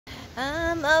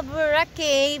I'm a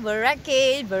Boracay,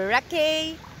 Boracay,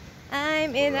 Boracay.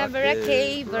 I'm in a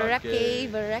Boracay, Boracay,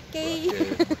 Boracay.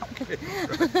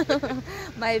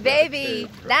 My baby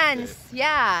dance,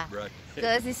 yeah.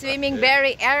 Because he's swimming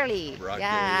very early.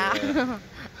 Yeah.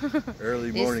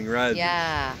 Early morning ride.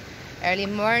 Yeah. Early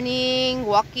morning,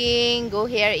 walking, go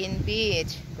here in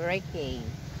beach, Boracay.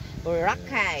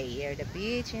 Boracay, here the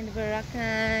beach in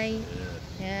Boracay.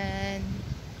 And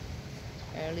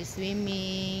early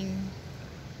swimming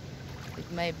with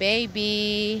my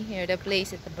baby. Here the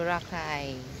place at the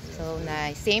Boracay. So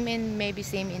nice. Same in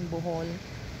Bohol.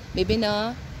 Maybe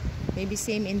no. Maybe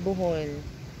same in Bohol.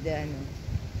 The ano.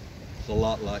 It's a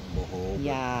lot like Bohol.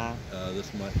 Yeah. But,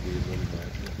 this might be a little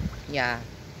nicer. Yeah.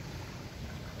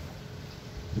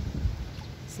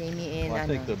 Same in I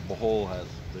think the Bohol has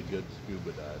the good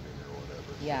scuba diving or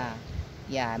whatever. Yeah.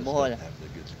 Yeah, this Bohol. Have the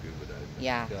good scuba diving.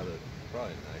 Yeah. It's got a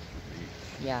probably nicer beach.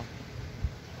 Yeah.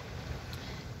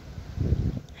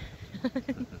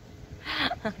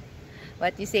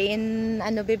 What you say in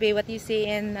ano baby? What you say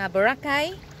in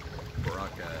Boracay?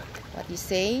 Boracay. What you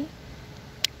say?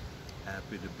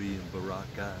 Happy to be in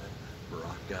Boracay.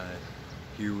 Boracay.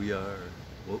 Here we are.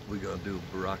 What we gonna do in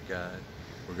Boracay?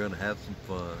 We're gonna have some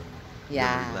fun.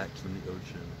 Yeah. Relax in the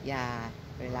ocean. Yeah.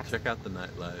 Relax. Check out the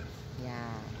nightlife.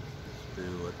 Yeah. Do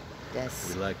what Yes.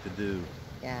 we like to do.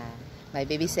 Yeah. My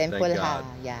baby simple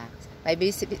yeah.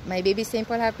 My baby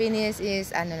simple happiness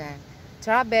is ano na,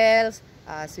 travels,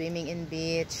 swimming in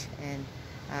beach, and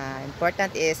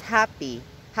important is happy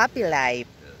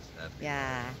life. Yes, happy.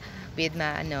 Yeah. With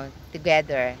my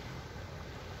together.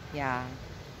 Yeah.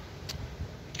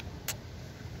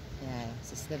 Yeah,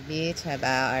 this is the beach. Have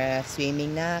our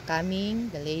swimming na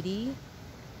coming, the lady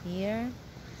here.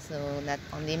 So not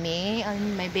only me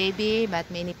and my baby,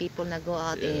 but many people na go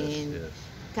out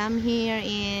come here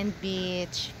in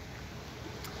beach.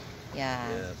 Yeah.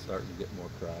 Yeah, it's starting to get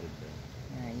more crowded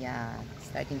now. Yeah,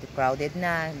 starting to crowded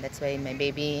na. That's why my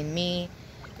baby and me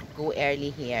go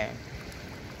early here.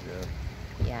 Yeah.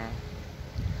 Yeah.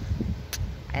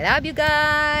 I love you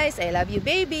guys. I love you,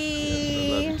 baby. Yes,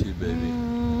 I love you too, baby.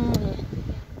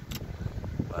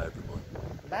 Bye, everyone.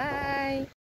 Bye.